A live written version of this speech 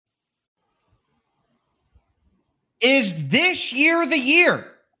Is this year the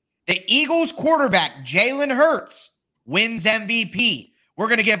year the Eagles quarterback Jalen Hurts wins MVP? We're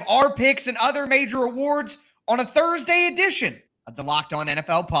going to give our picks and other major awards on a Thursday edition of the Locked On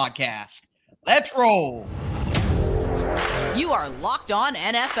NFL podcast. Let's roll. You are Locked On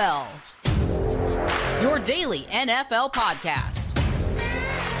NFL, your daily NFL podcast.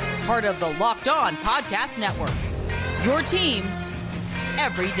 Part of the Locked On Podcast Network, your team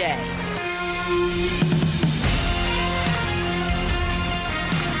every day.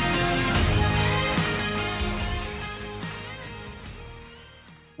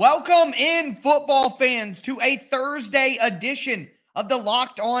 Welcome in, football fans, to a Thursday edition of the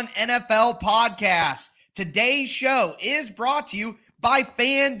Locked On NFL podcast. Today's show is brought to you by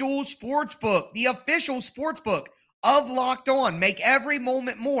FanDuel Sportsbook, the official sportsbook of Locked On. Make every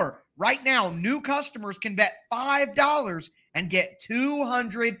moment more. Right now, new customers can bet $5 and get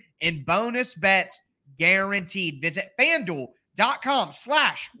 $200 in bonus bets guaranteed. Visit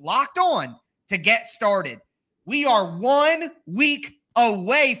FanDuel.com/LockedOn to get started. We are 1 week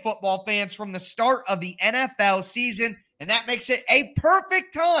away, football fans, from the start of the NFL season, and that makes it a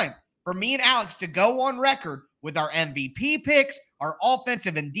perfect time for me and Alex to go on record with our MVP picks, our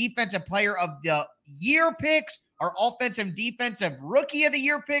offensive and defensive player of the year picks, our offensive and defensive rookie of the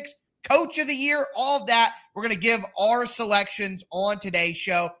year picks, coach of the year, all of that. We're going to give our selections on today's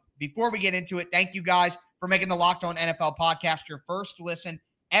show. Before we get into it, thank you guys for making the Locked On NFL podcast your first listen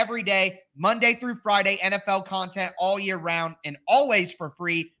every day, Monday through Friday, NFL content all year round and always for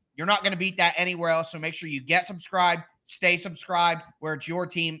free. You're not going to beat that anywhere else, so make sure you get subscribed, stay subscribed, where it's your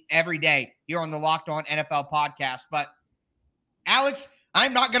team every day here on the Locked On NFL podcast. But, Alex,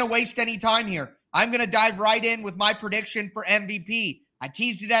 I'm not going to waste any time here. I'm going to dive right in with my prediction for MVP. I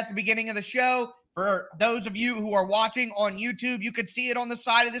teased it at the beginning of the show. For those of you who are watching on YouTube, you could see it on the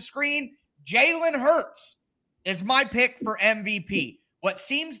side of the screen. Jalen Hurts is my pick for MVP. What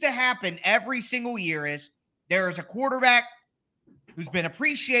seems to happen every single year is there is a quarterback who's been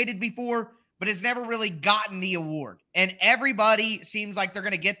appreciated before, but has never really gotten the award. And everybody seems like they're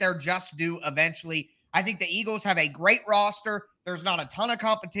going to get their just due eventually. I think the Eagles have a great roster. There's not a ton of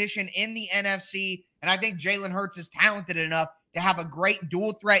competition in the NFC. And I think Jalen Hurts is talented enough to have a great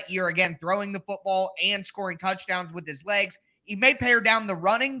dual threat year, again, throwing the football and scoring touchdowns with his legs. He may pare down the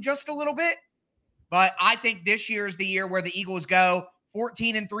running just a little bit, but I think this year is the year where the Eagles go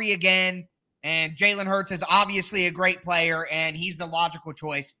 14-3 again, and Jalen Hurts is obviously a great player, and he's the logical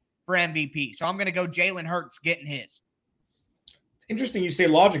choice for MVP. So I'm going to go Jalen Hurts getting his. Interesting you say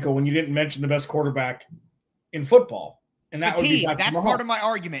logical when you didn't mention the best quarterback in football. And that fatigue. Would be That's Mahomes. Part of my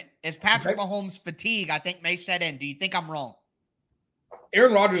argument is Patrick Mahomes' fatigue, I think, may set in. Do you think I'm wrong?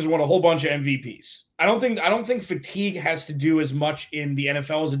 Aaron Rodgers won a whole bunch of MVPs. I don't think fatigue has to do as much in the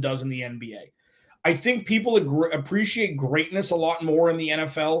NFL as it does in the NBA. I think people appreciate greatness a lot more in the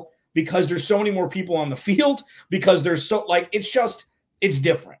NFL because there's so many more people on the field, because there's it's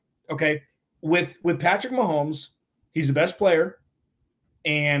different. Okay. With Patrick Mahomes, he's the best player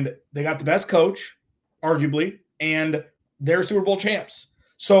and they got the best coach, arguably, and they're Super Bowl champs.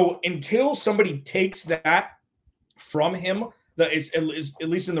 So until somebody takes that from him, that is at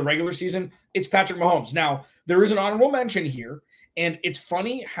least in the regular season, it's Patrick Mahomes. Now, there is an honorable mention here, and it's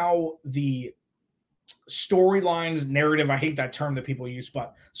funny how the storylines, narrative, I hate that term that people use,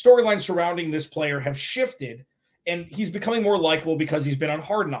 but storylines surrounding this player have shifted, and he's becoming more likable because he's been on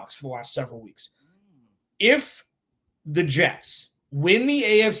Hard Knocks for the last several weeks. If the Jets win the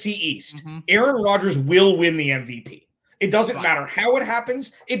AFC East, Aaron Rodgers will win the MVP. It doesn't matter how it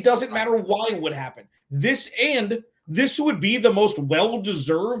happens. It doesn't matter why it would happen. This would be the most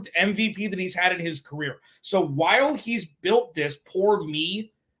well-deserved MVP that he's had in his career. So while he's built this poor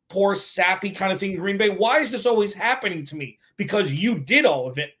sappy kind of thing in Green Bay, why is this always happening to me? Because you did all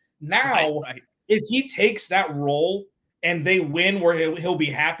of it. Now, if he takes that role and they win where he'll be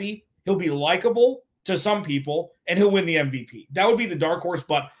happy, he'll be likable to some people, and he'll win the MVP. That would be the dark horse,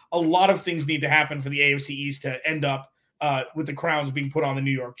 but a lot of things need to happen for the AFC East to end up with the crowns being put on the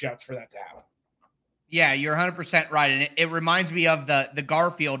New York Jets for that to happen. Yeah, you're 100% right. And it reminds me of the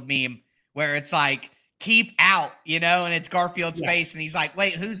Garfield meme where it's like, keep out, and it's Garfield's face. And he's like,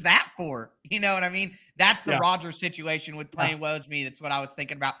 wait, who's that for? You know what I mean? That's the Rodgers situation with playing woes me. That's what I was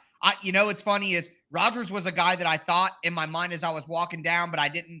thinking about. What's funny is Rodgers was a guy that I thought in my mind as I was walking down, but I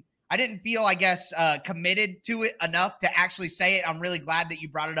didn't feel, I guess, committed to it enough to actually say it. I'm really glad that you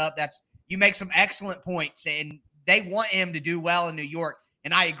brought it up. You make some excellent points, and they want him to do well in New York.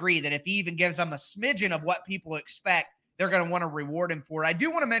 And I agree that if he even gives them a smidgen of what people expect, they're going to want to reward him for it. I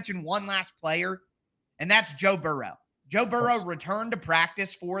do want to mention one last player, and that's Joe Burrow. Joe Burrow returned to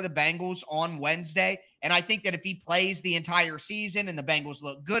practice for the Bengals on Wednesday, and I think that if he plays the entire season and the Bengals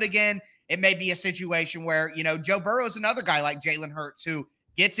look good again, it may be a situation where, Joe Burrow is another guy like Jalen Hurts who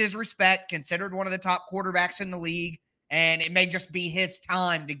gets his respect, considered one of the top quarterbacks in the league, and it may just be his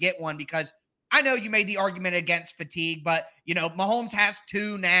time to get one because I know you made the argument against fatigue, but, Mahomes has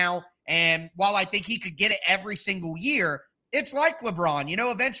 2 now, and while I think he could get it every single year, it's like LeBron.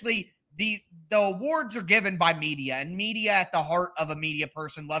 Eventually the awards are given by media, and media at the heart of a media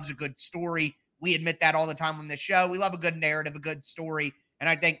person loves a good story. We admit that all the time on this show. We love a good narrative, a good story, and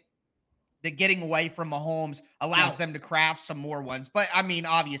I think that getting away from Mahomes allows them to craft some more ones. But,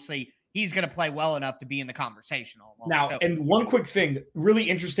 obviously, he's going to play well enough to be in the conversation all along. Now, and one quick thing, really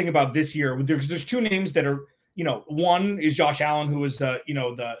interesting about this year, there's 2 names that are, one is Josh Allen, who was the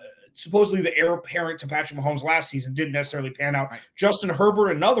supposedly the heir apparent to Patrick Mahomes last season, didn't necessarily pan out. Right. Justin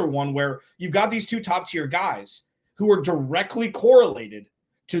Herbert, another one where you've got these 2 top-tier guys who are directly correlated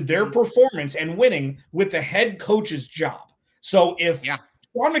to their performance and winning with the head coach's job. So if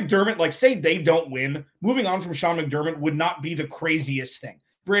Sean McDermott, say they don't win, moving on from Sean McDermott would not be the craziest thing.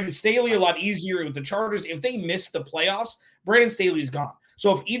 Brandon Staley, a lot easier with the Chargers. If they miss the playoffs, Brandon Staley's gone.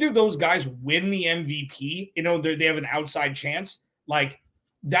 So if either of those guys win the MVP, they have an outside chance,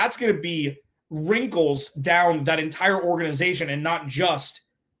 that's going to be wrinkles down that entire organization and not just,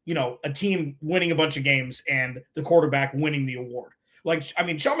 a team winning a bunch of games and the quarterback winning the award. Sean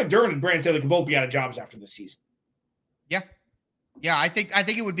McDermott and Brandon Staley can both be out of jobs after this season. Yeah. Yeah, I think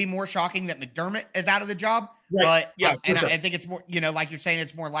it would be more shocking that McDermott is out of the job. Right. But sure. I think it's more, like you're saying,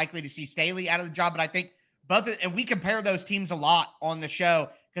 it's more likely to see Staley out of the job. But I think and we compare those teams a lot on the show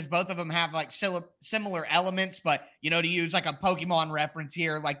because both of them have similar elements. But, to use a Pokemon reference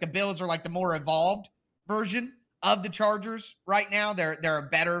here, the Bills are the more evolved version of the Chargers right now. They're a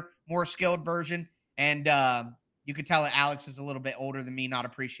better, more skilled version. And you could tell that Alex is a little bit older than me, not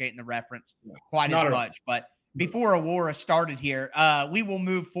appreciating the reference quite as much. But before Aurora started here, we will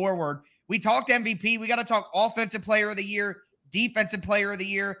move forward. We talked MVP. We got to talk Offensive Player of the Year, Defensive Player of the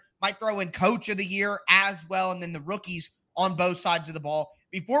Year, might throw in Coach of the Year as well, and then the rookies on both sides of the ball.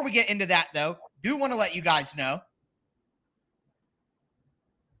 Before we get into that, though, do want to let you guys know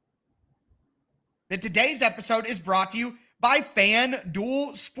that today's episode is brought to you by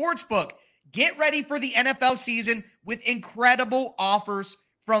FanDuel Sportsbook. Get ready for the NFL season with incredible offers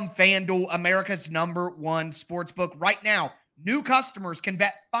from FanDuel, America's #1 sportsbook. Right now, new customers can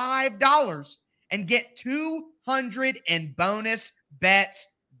bet $5 and get 200 in bonus bets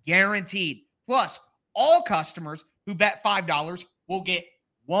guaranteed. Plus, all customers who bet $5 will get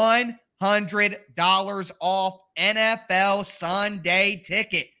 $100 off NFL Sunday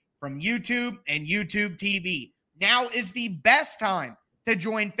ticket from YouTube and YouTube TV. Now is the best time to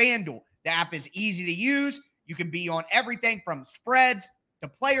join FanDuel. The app is easy to use. You can be on everything from spreads to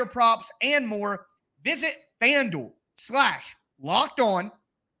player props and more. Visit FanDuel/LockedOn.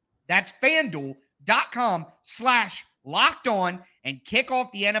 That's FanDuel.com/LockedOn and kick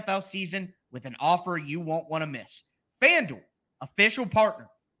off the NFL season with an offer you won't want to miss. FanDuel, official partner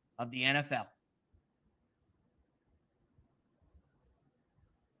of the NFL.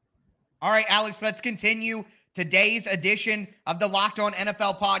 All right, Alex, let's continue today's edition of the Locked On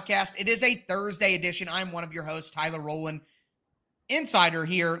NFL podcast. It is a Thursday edition. I'm one of your hosts, Tyler Rowland, insider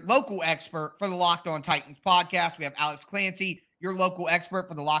here, local expert for the Locked On Titans podcast. We have Alex Clancy, your local expert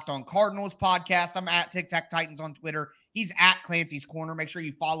for the Locked On Cardinals podcast. I'm at Tic Tac Titans on Twitter. He's at Clancy's Corner. Make sure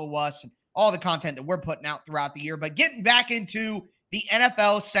you follow us and all the content that we're putting out throughout the year. But getting back into the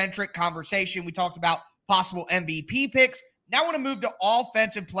NFL-centric conversation, we talked about possible MVP picks. Now I want to move to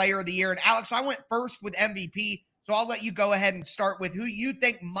Offensive Player of the Year. And Alex, I went first with MVP, so I'll let you go ahead and start with who you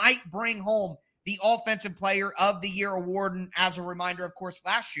think might bring home the Offensive Player of the Year award. And as a reminder, of course,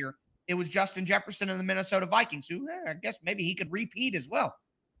 last year, it was Justin Jefferson and the Minnesota Vikings, who I guess maybe he could repeat as well.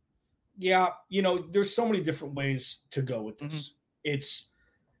 Yeah, there's so many different ways to go with this. Mm-hmm. It's,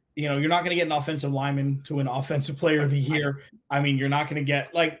 you're not going to get an offensive lineman to an Offensive Player of the Year. I mean, you're not going to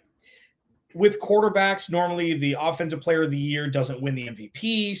get, with quarterbacks, normally the Offensive Player of the Year doesn't win the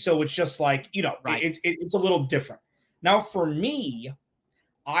MVP. So it's just right. It's a little different. Now, for me,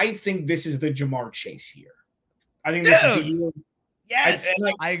 I think this is the Jamar Chase year. I think this is the year. Yes,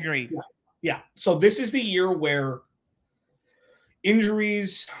 I agree. Yeah. So this is the year where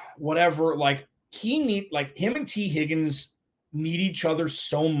injuries, whatever, him and T. Higgins need each other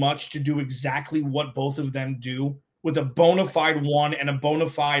so much to do exactly what both of them do with a bona fide 1 and a bona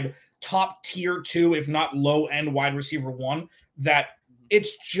fide top tier 2, if not low end wide receiver 1, that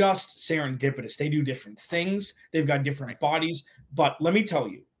it's just serendipitous. They do different things. They've got different bodies. But let me tell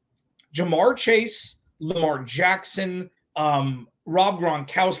you, Jamar Chase Lamar Jackson, Rob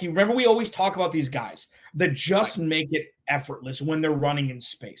Gronkowski. Remember, we always talk about these guys that just make it effortless when they're running in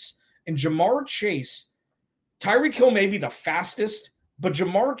space. And Jamar Chase, Tyreek Hill may be the fastest, but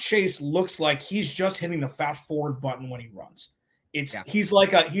Jamar Chase looks like he's just hitting the fast forward button when he runs. He's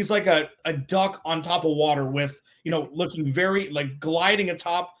like a duck on top of water with, looking very like gliding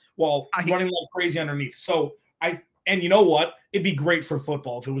atop while running like crazy underneath. So and you know what? It'd be great for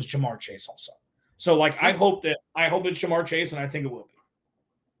football if it was Jamar Chase also. So I hope it's Jamar Chase, and I think it will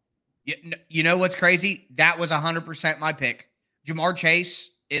be. You know what's crazy? That was 100% my pick. Jamar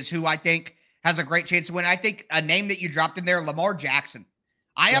Chase is who I think has a great chance to win. I think a name that you dropped in there, Lamar Jackson.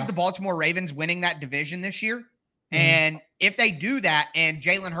 I have the Baltimore Ravens winning that division this year. And if they do that and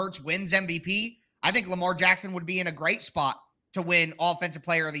Jalen Hurts wins MVP, I think Lamar Jackson would be in a great spot to win Offensive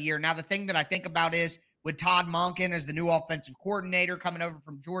Player of the Year. Now, the thing that I think about is with Todd Monken as the new offensive coordinator coming over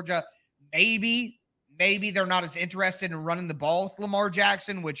from Georgia, maybe they're not as interested in running the ball with Lamar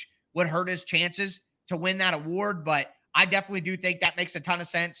Jackson, which would hurt his chances to win that award. But I definitely do think that makes a ton of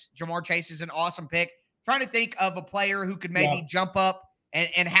sense. Jamar Chase is an awesome pick. Trying to think of a player who could maybe jump up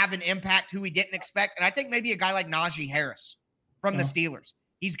and have an impact who we didn't expect. And I think maybe a guy like Najee Harris from the Steelers.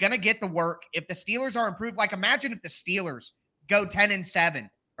 He's going to get the work. If the Steelers are improved, like imagine if the Steelers go 10-7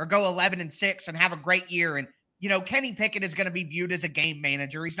 or go 11-6 and have a great year. And, Kenny Pickett is going to be viewed as a game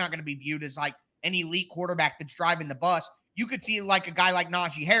manager. He's not going to be viewed as like an elite quarterback that's driving the bus. You could see like a guy like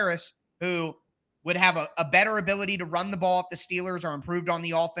Najee Harris who would have a better ability to run the ball if the Steelers are improved on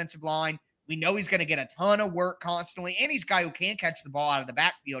the offensive line. We know he's going to get a ton of work constantly, and he's a guy who can catch the ball out of the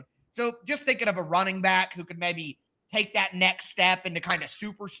backfield. So just thinking of a running back who could maybe take that next step into kind of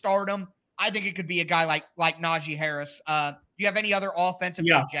superstardom, I think it could be a guy like Najee Harris. Do you have any other offensive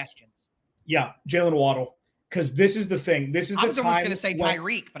suggestions? Yeah, Jalen Waddle, because this is the thing. I was almost going to say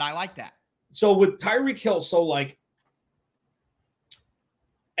Tyreek, but I like that. So with Tyreek Hill,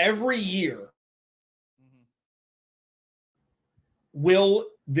 every year, will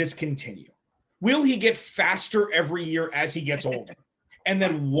this continue? Will he get faster every year as he gets older? And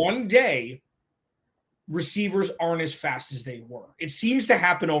then one day, receivers aren't as fast as they were. It seems to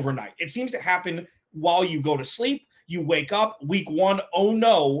happen overnight. It seems to happen while you go to sleep. You wake up, week one, oh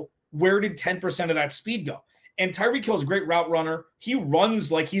no, where did 10% of that speed go? And Tyreek Hill is a great route runner. He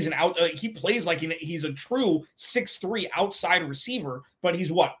runs like he's he plays like he's a true 6'3" outside receiver, but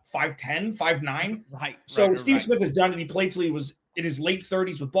he's what, 5'10", 5'9"? Right. So Steve Smith has done it. He played till he was in his late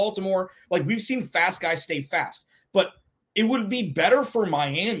 30s with Baltimore. Like, we've seen fast guys stay fast. But it would be better for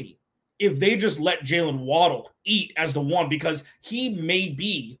Miami if they just let Jalen Waddle eat as the one, because he may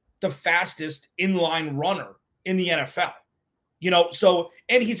be the fastest inline runner in the NFL.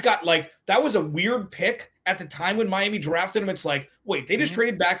 And he's got that was a weird pick at the time when Miami drafted him. It's like, wait, they just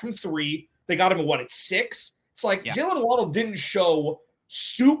traded back from 3. They got him at 6. It's like Jalen Waddle didn't show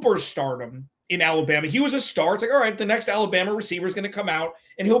superstardom in Alabama. He was a star. It's like, all right, the next Alabama receiver is going to come out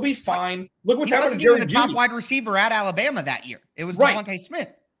and he'll be fine. Look what's happened to Jerry Jeudy. He wasn't even the top wide receiver at Alabama that year. It was Devontae Smith.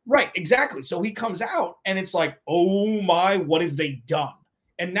 Right, exactly. So he comes out and it's like, oh my, what have they done?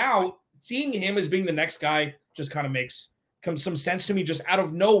 And now seeing him as being the next guy just kind of makes some sense to me, just out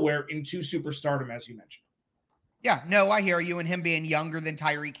of nowhere into superstardom, as you mentioned. Yeah, no, I hear you. And him being younger than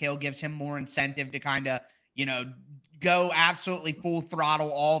Tyreek Hill gives him more incentive to kind of, go absolutely full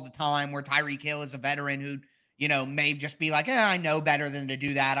throttle all the time, where Tyreek Hill is a veteran who, may just be like, I know better than to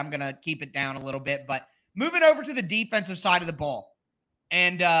do that. I'm going to keep it down a little bit. But moving over to the defensive side of the ball.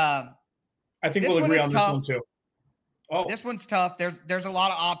 And I think we'll agree on this one too. Oh, this one's tough. There's a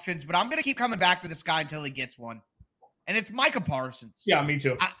lot of options, but I'm going to keep coming back to this guy until he gets one. And it's Micah Parsons. Yeah, me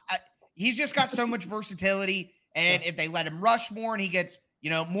too. He's just got so much versatility. And if they let him rush more and he gets,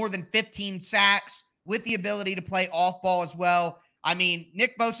 more than 15 sacks with the ability to play off ball as well. I mean,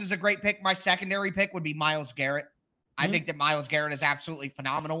 Nick Bosa is a great pick. My secondary pick would be Myles Garrett. I think that Myles Garrett is absolutely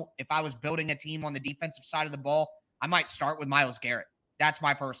phenomenal. If I was building a team on the defensive side of the ball, I might start with Myles Garrett. That's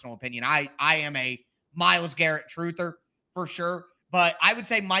my personal opinion. I am a Myles Garrett truther for sure. But I would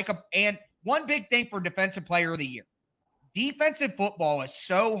say Micah, and one big thing for Defensive Player of the Year. Defensive football is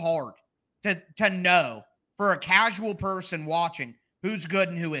so hard to know for a casual person watching who's good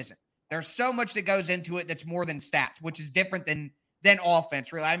and who isn't. There's so much that goes into it that's more than stats, which is different than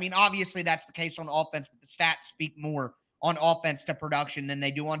offense, really. I mean, obviously that's the case on offense, but the stats speak more on offense to production than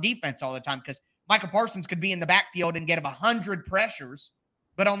they do on defense all the time, because Micah Parsons could be in the backfield and get 100 pressures,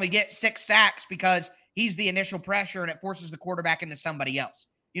 but only get 6 sacks because he's the initial pressure and it forces the quarterback into somebody else.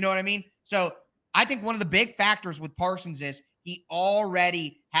 You know what I mean? So I think one of the big factors with Parsons is he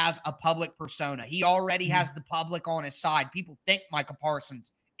already has a public persona. He already has the public on his side. People think Micah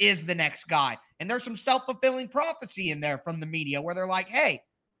Parsons is the next guy. And there's some self-fulfilling prophecy in there from the media where they're like, hey,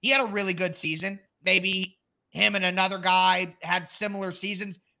 he had a really good season. Maybe him and another guy had similar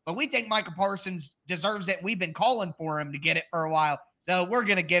seasons, but we think Micah Parsons deserves it. We've been calling for him to get it for a while, so we're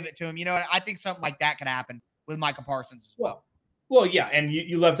going to give it to him. You know, I think something like that could happen with Micah Parsons as well. Well, yeah, and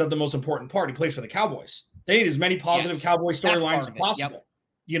you left out the most important part. He plays for the Cowboys. They need as many positive Cowboy storylines as possible. Yep.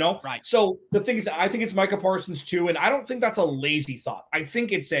 You know? Right. So the thing is, I think it's Micah Parsons too, and I don't think that's a lazy thought. I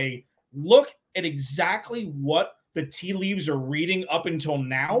think it's a look at exactly what the tea leaves are reading up until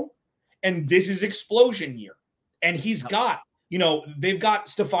now, and this is explosion year. And he's got, you know, they've got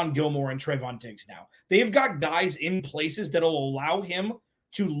Stephon Gilmore and Trayvon Diggs now. They've got guys in places that will allow him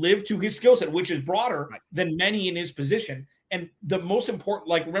to live to his skill set, which is broader than many in his position. And the most important,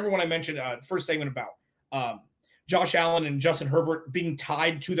 like, remember when I mentioned first segment about Josh Allen and Justin Herbert being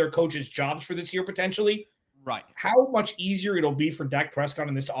tied to their coaches' jobs for this year potentially? Right. How much easier it'll be for Dak Prescott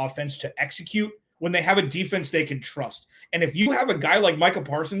in this offense to execute when they have a defense they can trust. And if you have a guy like Micah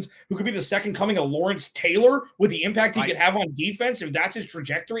Parsons, who could be the second coming of Lawrence Taylor with the impact he could have on defense, if that's his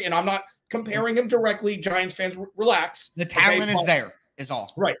trajectory, and I'm not comparing him directly, Giants fans, relax. The talent is there, is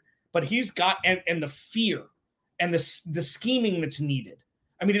all. Right. But he's got, and the fear and the scheming that's needed.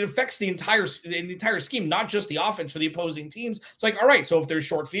 I mean, it affects the entire scheme, not just the offense for the opposing teams. It's like, all right, so if there's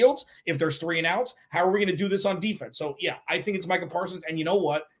short fields, if there's 3 and outs, how are we going to do this on defense? So, yeah, I think it's Micah Parsons. And you know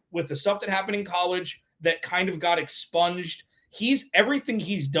what? With the stuff that happened in college that kind of got expunged, everything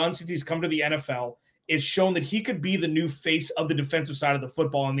he's done since he's come to the NFL is shown that he could be the new face of the defensive side of the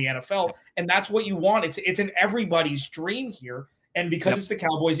football in the NFL. And that's what you want. It's in everybody's dream here. And because it's the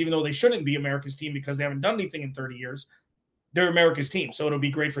Cowboys, even though they shouldn't be America's team because they haven't done anything in 30 years, they're America's team. So it'll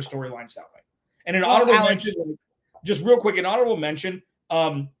be great for storylines that way. And an honorable mention, just real quick,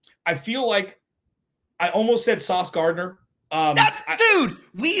 I feel like I almost said Sauce Gardner. Dude,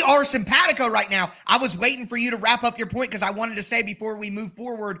 we are simpatico right now. I was waiting for you to wrap up your point because I wanted to say before we move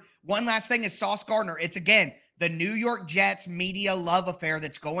forward, one last thing is Sauce Gardner. It's, again, the New York Jets media love affair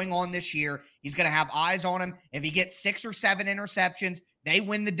that's going on this year. He's going to have eyes on him. If he gets 6 or 7 interceptions, they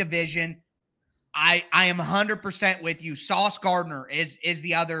win the division. I am 100% with you. Sauce Gardner is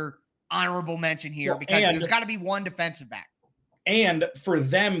the other honorable mention here because there's got to be one defensive back. And for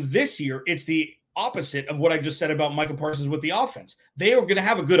them this year, it's the opposite of what I just said about Micah Parsons with the offense. They are going to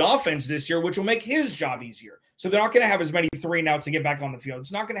have a good offense this year, which will make his job easier. So they're not going to have as many 3 and outs to get back on the field.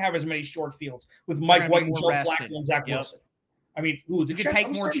 It's not going to have as many short fields with Mike White and Joe Flacco and Zach Wilson. I mean, you can take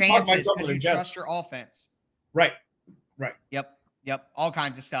more chances because you trust your offense. Right. Yep. All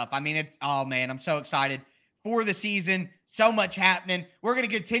kinds of stuff. I mean, I'm so excited for the season. So much happening. We're going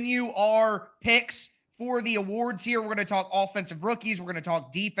to continue our picks for the awards here. We're going to talk offensive rookies. We're going to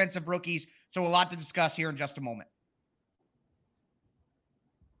talk defensive rookies. So a lot to discuss here in just a moment.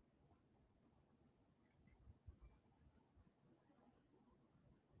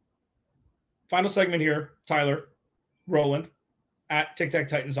 Final segment here, Tyler, Roland, at Tic Tac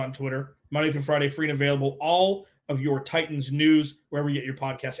Titans on Twitter. Monday through Friday, free and available. All of your Titans news, wherever you get your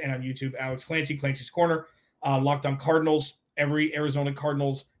podcast, and on YouTube. Alex Clancy, Clancy's Corner, Locked On Cardinals. Every Arizona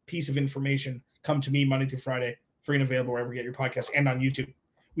Cardinals piece of information come to me Monday through Friday, free and available wherever you get your podcast and on YouTube.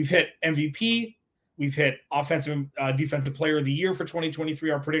 We've hit MVP. We've hit offensive defensive player of the year for 2023.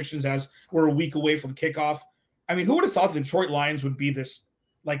 Our predictions as we're a week away from kickoff. I mean, who would have thought the Detroit Lions would be this,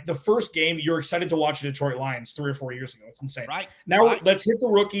 like the first game you're excited to watch the Detroit Lions 3 or 4 years ago? It's insane. Now let's hit the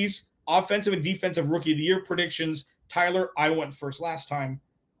rookies. Offensive and defensive rookie of the year predictions. Tyler, I went first last time,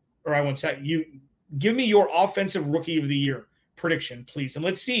 or I went second. You give me your offensive rookie of the year prediction, please. And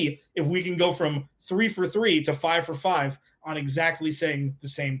let's see if we can go from 3 for 3 to 5 for 5 on exactly saying the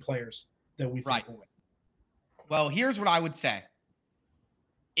same players that we think will win. Well, here's what I would say.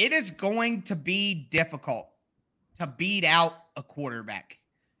 It is going to be difficult to beat out a quarterback.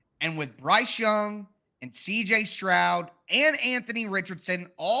 And with Bryce Young and CJ Stroud and Anthony Richardson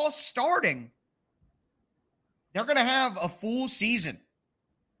all starting, they're going to have a full season,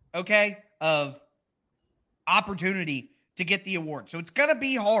 of opportunity to get the award. So it's going to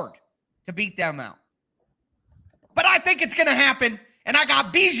be hard to beat them out. But I think it's going to happen. And I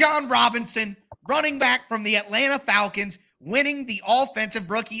got Bijan Robinson, running back from the Atlanta Falcons, winning the Offensive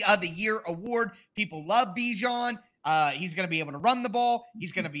Rookie of the Year award. People love Bijan. He's going to be able to run the ball.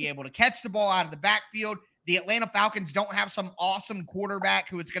 He's going to be able to catch the ball out of the backfield. The Atlanta Falcons don't have some awesome quarterback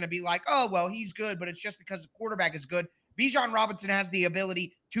who it's going to be like, oh, well, he's good, but it's just because the quarterback is good. Bijan Robinson has the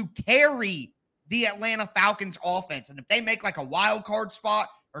ability to carry the Atlanta Falcons offense. And if they make like a wild card spot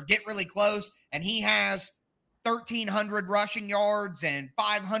or get really close and he has 1,300 rushing yards and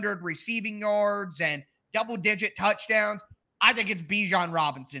 500 receiving yards and double-digit touchdowns, I think it's Bijan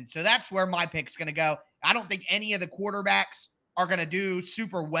Robinson. So that's where my pick's going to go. I don't think any of the quarterbacks are going to do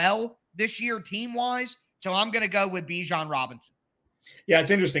super well this year team-wise. So I'm going to go with Bijan Robinson. Yeah,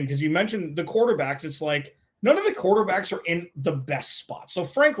 it's interesting because you mentioned the quarterbacks. It's like none of the quarterbacks are in the best spot. So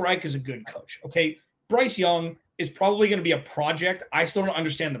Frank Reich is a good coach. Okay. Bryce Young is probably going to be a project. I still don't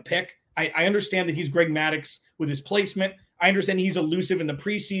understand the pick. I understand that he's Greg Maddux with his placement. I understand he's elusive in the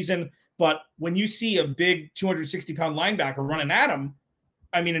preseason. But when you see a big 260-pound linebacker running at him,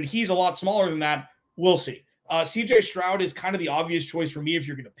 I mean, and he's a lot smaller than that, we'll see. CJ Stroud is kind of the obvious choice for me if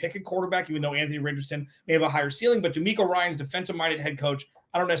you're going to pick a quarterback, even though Anthony Richardson may have a higher ceiling. But DeMeco Ryans defensive-minded head coach,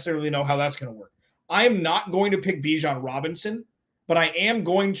 I don't necessarily know how that's going to work. I am not going to pick Bijan Robinson, but I am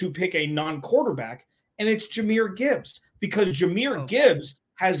going to pick a non-quarterback, and it's Jahmyr Gibbs, because Jahmyr Gibbs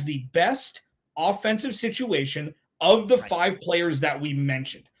has the best offensive situation of the 5 players that we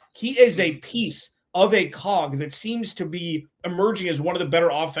mentioned. He is a piece of a cog that seems to be emerging as one of the better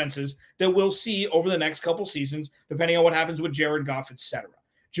offenses that we'll see over the next couple seasons, depending on what happens with Jared Goff, etc.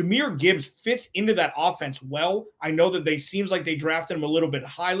 Jahmyr Gibbs fits into that offense well. I know that seems like they drafted him a little bit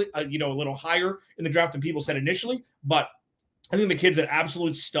highly, a little higher in the draft than people said initially, but I think the kid's an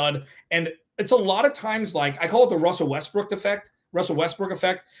absolute stud. And it's a lot of times, like, I call it the Russell Westbrook effect,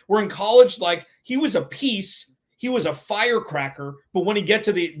 where in college, like, he was a piece, he was a firecracker, but when he get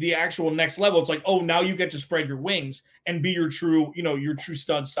to the actual next level, it's like, oh, now you get to spread your wings and be your true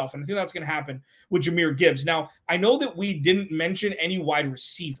stud self. And I think that's going to happen with Jahmyr Gibbs. Now, I know that we didn't mention any wide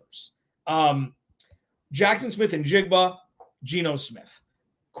receivers. Jackson Smith and Jigba, Geno Smith,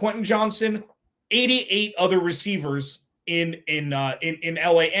 Quentin Johnson, 88 other receivers in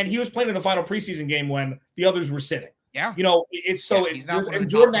LA, and he was playing in the final preseason game when the others were sitting. Yeah, it's so. And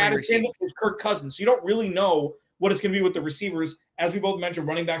Jordan Addison is Kirk Cousins, so you don't really know what it's going to be with the receivers. As we both mentioned,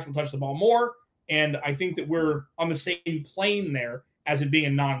 running backs will touch the ball more, and I think that we're on the same plane there as it being a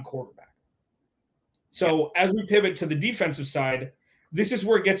non-quarterback. So as we pivot to the defensive side, this is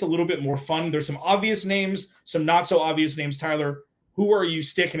where it gets a little bit more fun. There's some obvious names, some not so obvious names. Tyler, who are you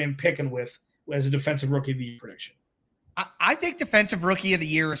sticking and picking with as a defensive rookie of the year prediction? I think defensive rookie of the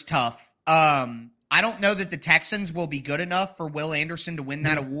year is tough. I don't know that the Texans will be good enough for Will Anderson to win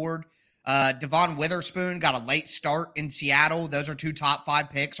that award. Devon Witherspoon got a late start in Seattle. Those are 2 top 5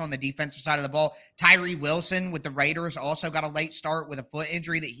 picks on the defensive side of the ball. Tyree Wilson with the Raiders also got a late start with a foot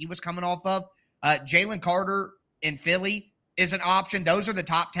injury that he was coming off of. Jalen Carter in Philly is an option. Those are the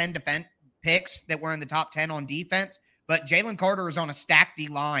top 10 defense picks that were in the top 10 on defense. But Jalen Carter is on a stacked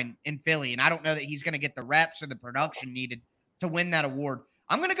D-line in Philly, and I don't know that he's going to get the reps or the production needed to win that award.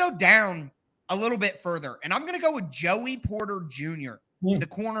 I'm going to go down a little bit further, and I'm going to go with Joey Porter Jr., the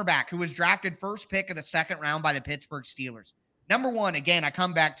cornerback who was drafted first pick of the 2nd round by the Pittsburgh Steelers. Number one, again, I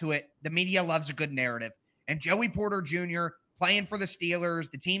come back to it. The media loves a good narrative. And Joey Porter Jr. playing for the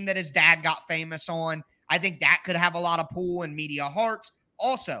Steelers, the team that his dad got famous on, I think that could have a lot of pull in media hearts.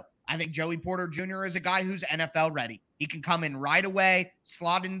 Also, I think Joey Porter Jr. is a guy who's NFL ready. He can come in right away,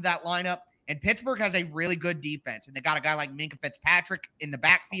 slot into that lineup. And Pittsburgh has a really good defense. And they got a guy like Micah Fitzpatrick in the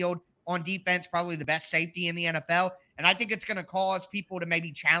backfield on defense, probably the best safety in the NFL. And I think it's going to cause people to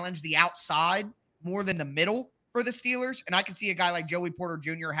maybe challenge the outside more than the middle for the Steelers. And I can see a guy like Joey Porter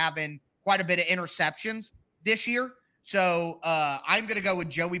Jr. having quite a bit of interceptions this year. So I'm going to go with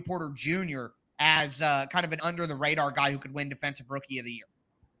Joey Porter Jr. as kind of an under-the-radar guy who could win Defensive Rookie of the Year.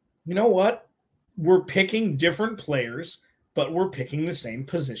 You know what? We're picking different players, but we're picking the same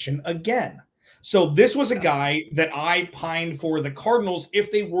position again. So this was a guy that I pined for the Cardinals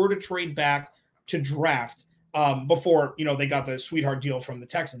if they were to trade back to draft before, they got the sweetheart deal from the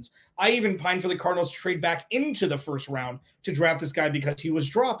Texans. I even pined for the Cardinals to trade back into the 1st round to draft this guy because he was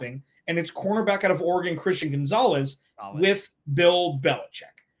dropping, and it's cornerback out of Oregon, Christian Gonzalez, with Bill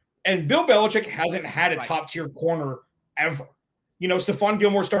Belichick. And Bill Belichick hasn't had a top-tier corner ever. Stephon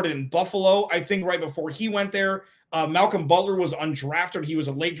Gilmore started in Buffalo, I think, right before he went there. Malcolm Butler was undrafted. He was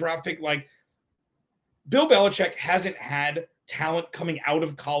a late draft pick. Bill Belichick hasn't had talent coming out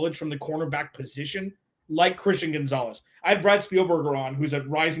of college from the cornerback position like Christian Gonzalez. I had Brad Spielberger on, who's a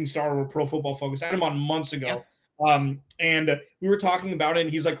rising star of Pro Football Focus. I had him on months ago. And we were talking about it, and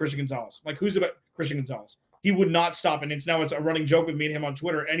he's like Christian Gonzalez. I'm like, who's about Christian Gonzalez? He would not stop. And it's a running joke with me and him on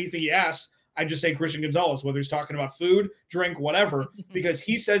Twitter. Anything he asks, I just say Christian Gonzalez, whether he's talking about food, drink, whatever, because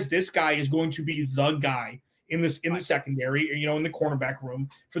he says this guy is going to be the guy in the secondary, in the cornerback room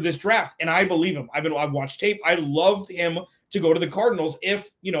for this draft. And I believe him. I've watched tape. I loved him to go to the Cardinals if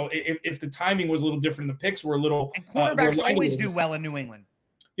the timing was a little different, the picks were a little. And cornerbacks always do well in New England.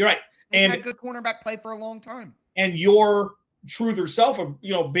 You're right. They've had good cornerback play for a long time. And your truth herself of,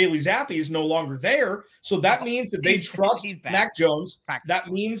 Bailey Zappi is no longer there. So that means that they trust Mac Jones. That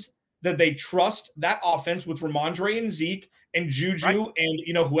means that they trust that offense with Ramondre and Zeke and Juju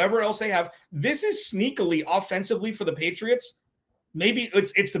and, whoever else they have. This is sneakily offensively for the Patriots. Maybe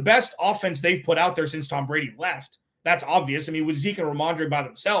it's the best offense they've put out there since Tom Brady left. That's obvious. I mean, with Zeke and Ramondre by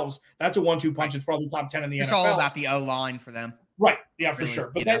themselves, that's a 1-2 punch. It's probably top 10 in the NFL. It's all about the O-line for them. Right. Yeah, for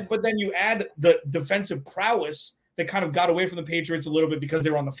sure. But then you add the defensive prowess that kind of got away from the Patriots a little bit because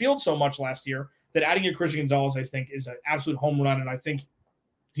they were on the field so much last year, that adding a Christian Gonzalez, I think, is an absolute home run. And I think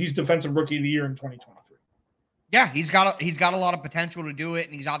he's Defensive Rookie of the Year in 2023. Yeah, he's got a lot of potential to do it,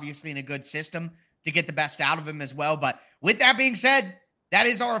 and he's obviously in a good system to get the best out of him as well. But with that being said, that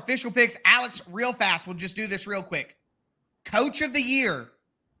is our official picks. Alex, real fast, we'll just do this real quick. Coach of the year.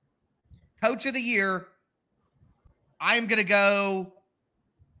 I am going to go.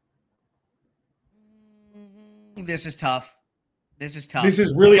 This is tough. This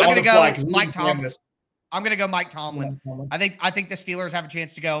is really I'm on the fly. I'm going to go Mike Tomlin. I think the Steelers have a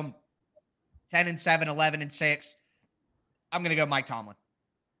chance to go 10-7, 11-6. I'm going to go Mike Tomlin.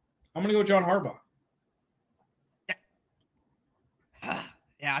 I'm going to go John Harbaugh.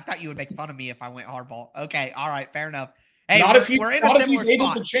 Yeah, I thought you would make fun of me if I went Harbaugh. Okay, all right, fair enough. Hey, we're in a similar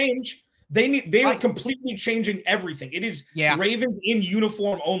spot. To change. They are completely changing everything. It is Ravens in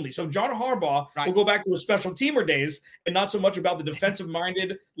uniform only. So John Harbaugh will go back to his special teamer days and not so much about the defensive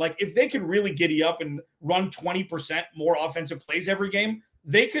minded. Like, if they could really giddy up and run 20% more offensive plays every game,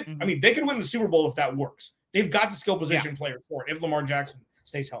 they could. I mean, they could win the Super Bowl if that works. They've got the skill position player for it if Lamar Jackson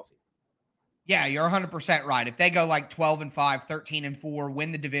stays healthy. Yeah, you're 100% right. If they go like 12-5, 13-4,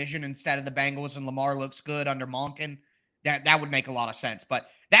 win the division instead of the Bengals, and Lamar looks good under Monken, that would make a lot of sense. But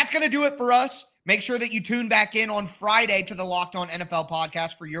that's going to do it for us. Make sure that you tune back in on Friday to the Locked On NFL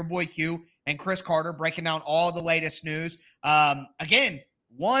podcast for your boy Q and Chris Carter breaking down all the latest news. Again,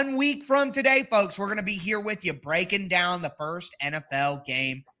 1 week from today, folks, we're going to be here with you breaking down the first NFL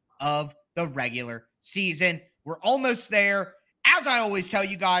game of the regular season. We're almost there. As I always tell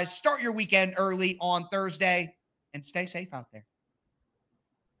you guys, start your weekend early on Thursday and stay safe out there.